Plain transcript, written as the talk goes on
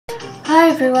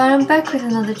everyone, I'm back with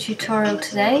another tutorial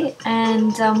today,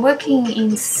 and I'm working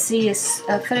in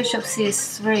Photoshop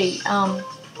CS3.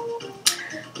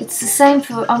 It's the same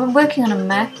for, I'm working on a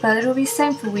Mac, but it'll be the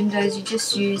same for Windows. You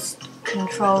just use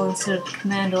Control instead of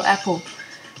Command or Apple.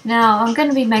 Now I'm going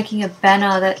to be making a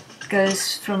banner that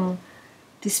goes from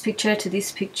this picture to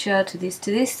this picture to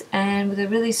this, and with a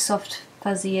really soft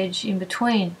fuzzy edge in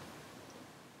between.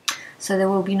 So there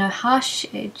will be no harsh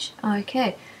edge.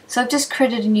 Okay, so I've just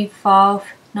created a new file,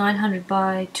 900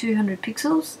 by 200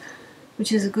 pixels,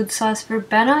 which is a good size for a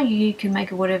banner. You can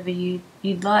make it whatever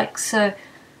you'd like. So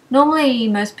normally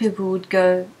most people would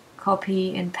go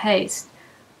copy and paste,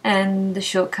 and the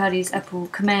shortcut is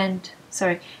Command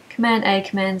A,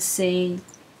 Command C,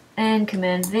 and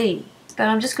Command V. But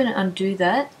I'm just going to undo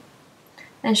that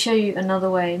and show you another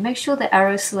way. Make sure the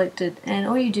arrow is selected, and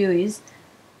all you do is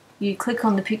you click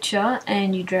on the picture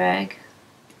and you drag.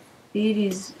 It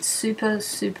is super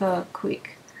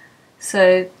quick.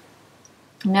 So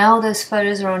now those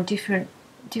photos are on different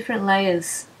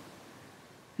layers.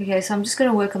 Okay, so I'm just going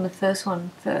to work on the first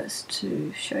one first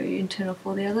to show you and turn off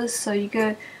all the others. So you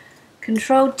go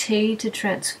Control T to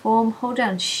transform, hold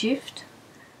down Shift.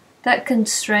 That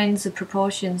constrains the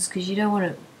proportions because you don't want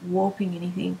it warping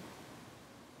anything.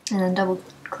 And then double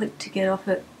click to get off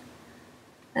it.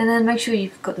 And then make sure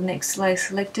you've got the next layer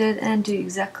selected and do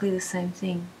exactly the same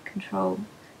thing. Control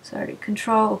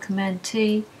or Command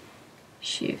T,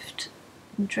 Shift,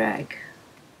 and drag.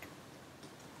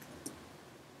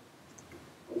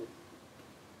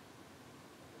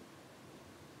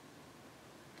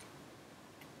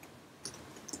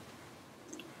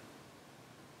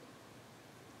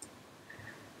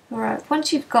 Alright,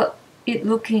 once you've got it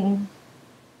looking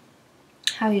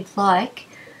how you'd like,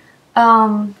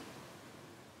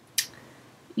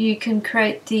 you can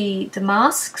create the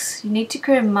masks. You need to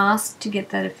create a mask to get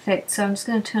that effect. So I'm just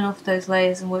going to turn off those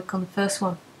layers and work on the first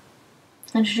one.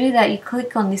 And to do that, you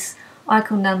click on this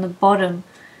icon down the bottom,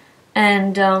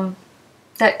 and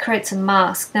that creates a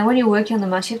mask. Now when you're working on the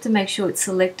mask, you have to make sure it's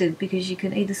selected, because you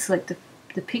can either select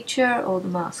the picture or the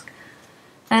mask.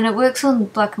 And it works on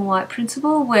black and white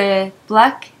principle, where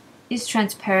black is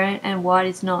transparent and white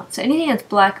is not. So anything that's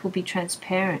black will be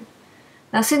transparent.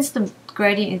 Now since the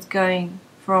gradient is going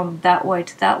from that way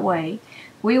to that way,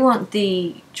 we want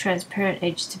the transparent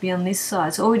edge to be on this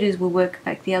side. So all we do is we'll work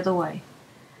back the other way.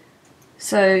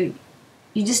 So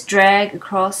you just drag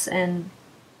across, and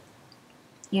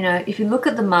you know, if you look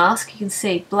at the mask, you can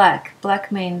see black.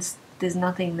 Black means there's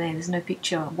nothing there, there's no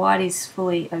picture. White is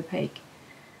fully opaque.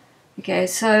 Okay,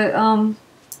 so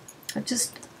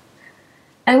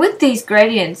and with these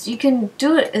gradients, you can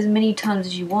do it as many times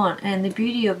as you want, and the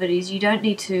beauty of it is you don't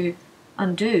need to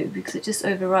undo, because it just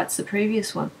overwrites the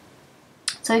previous one.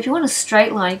 So if you want a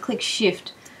straight line, you click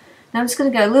Shift. Now I'm just going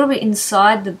to go a little bit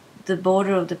inside the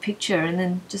border of the picture, and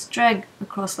then just drag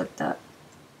across like that.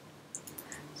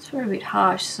 It's very a bit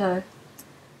harsh, so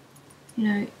you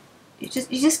know, you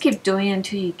just keep doing it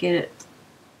until you get it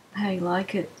how you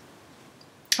like it.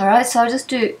 Alright, so I'll just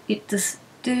do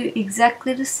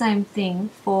exactly the same thing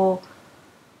for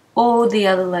all the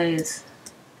other layers.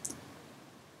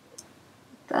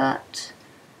 That.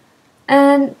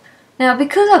 And now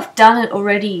because I've done it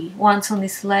already once on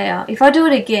this layer, if I do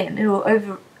it again, it will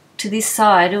to this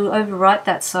side, it will overwrite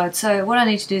that side. So what I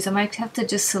need to do is I might have to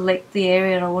just select the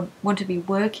area that I want to be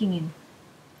working in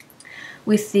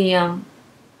with the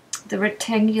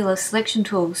rectangular selection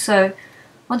tool. So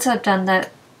once I've done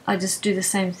that, I just do the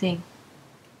same thing.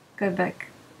 Go back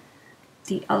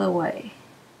the other way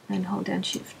and hold down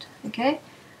Shift. Okay?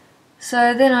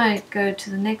 So then I go to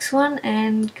the next one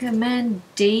and Command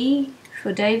D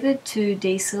for David to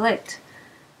deselect.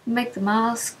 Make the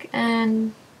mask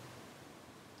and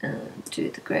do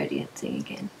the gradient thing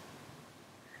again.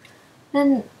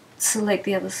 Then select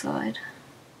the other side.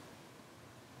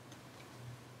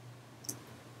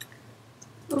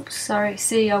 Oops, sorry.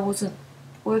 See, I wasn't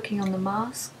working on the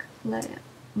mask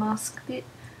bit.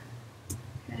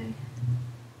 Okay.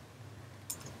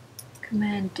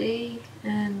 Command D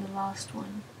and the last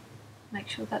one. Make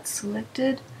sure that's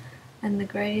selected and the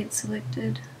gradient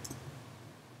selected.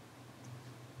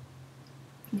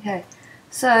 Okay,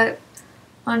 so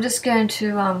I'm just going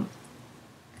to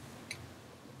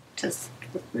just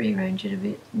rearrange it a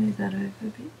bit, move that over a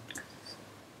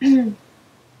bit.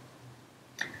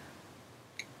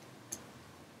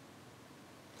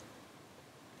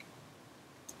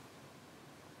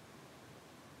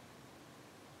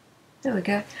 There we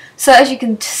go. So as you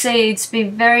can see, it's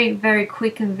been very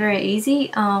quick and very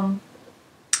easy. And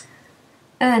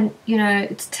you know,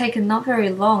 it's taken not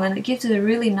very long, and it gives it a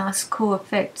really nice cool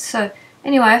effect. So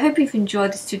Anyway, I hope you've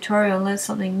enjoyed this tutorial and learned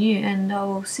something new, and I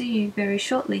will see you very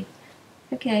shortly.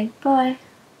 Okay, bye.